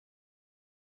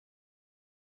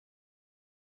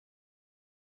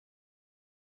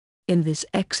In this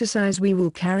exercise we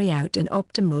will carry out an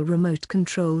optimal remote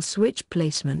control switch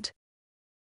placement.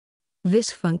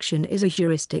 This function is a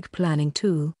heuristic planning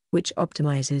tool, which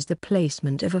optimizes the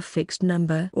placement of a fixed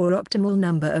number or optimal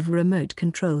number of remote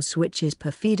control switches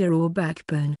per feeder or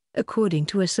backbone, according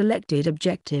to a selected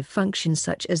objective function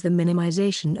such as the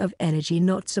minimization of energy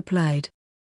not supplied.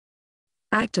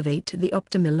 Activate the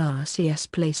optimal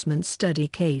RCS placement study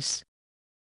case.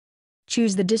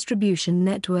 Choose the Distribution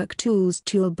Network Tools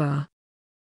toolbar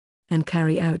and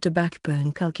carry out a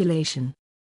backbone calculation.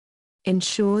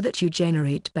 Ensure that you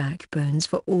generate backbones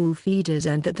for all feeders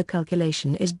and that the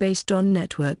calculation is based on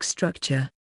network structure.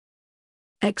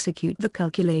 Execute the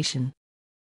calculation.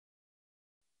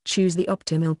 Choose the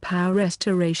Optimal Power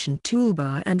Restoration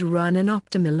toolbar and run an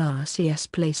optimal RCS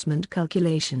placement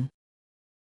calculation.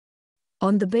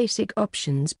 On the Basic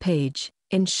Options page,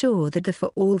 ensure that the For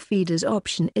All Feeders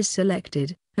option is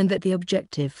selected, and that the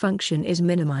objective function is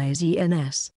Minimize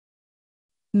ENS.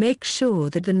 Make sure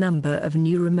that the number of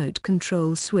new remote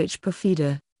control switch per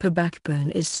feeder, per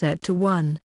backbone is set to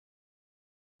 1.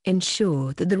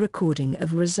 Ensure that the recording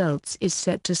of results is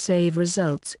set to Save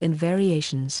Results in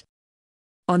Variations.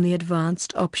 On the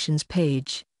Advanced Options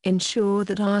page, ensure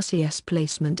that RCS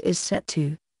placement is set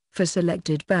to, for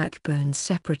selected backbones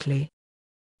separately.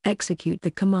 Execute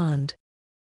the command.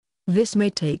 This may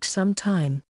take some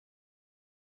time.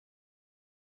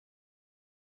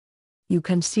 You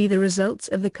can see the results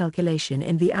of the calculation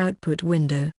in the output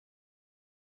window.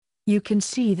 You can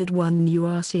see that one new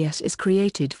RCS is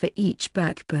created for each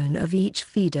backbone of each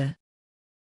feeder.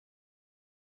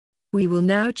 We will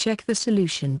now check the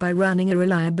solution by running a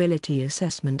reliability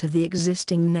assessment of the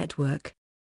existing network.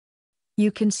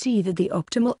 You can see that the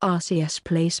optimal RCS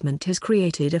placement has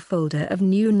created a folder of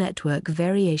new network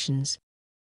variations.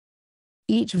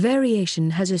 Each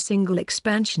variation has a single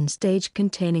expansion stage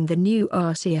containing the new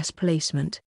RCS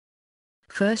placement.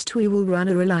 First we will run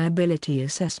a reliability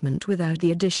assessment without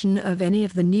the addition of any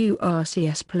of the new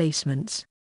RCS placements.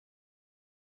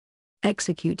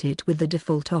 Execute it with the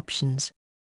default options.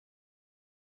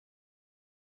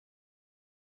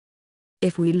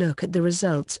 If we look at the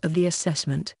results of the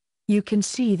assessment, you can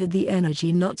see that the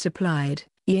energy not supplied,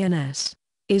 ENS,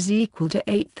 is equal to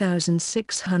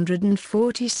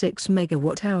 8,646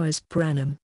 megawatt-hours per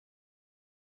annum.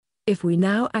 If we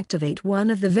now activate one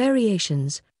of the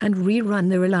variations and rerun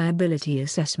the reliability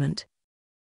assessment,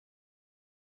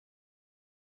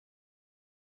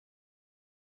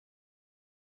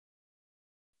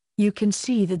 you can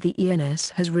see that the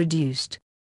ENS has reduced.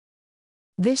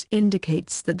 This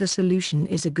indicates that the solution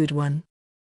is a good one.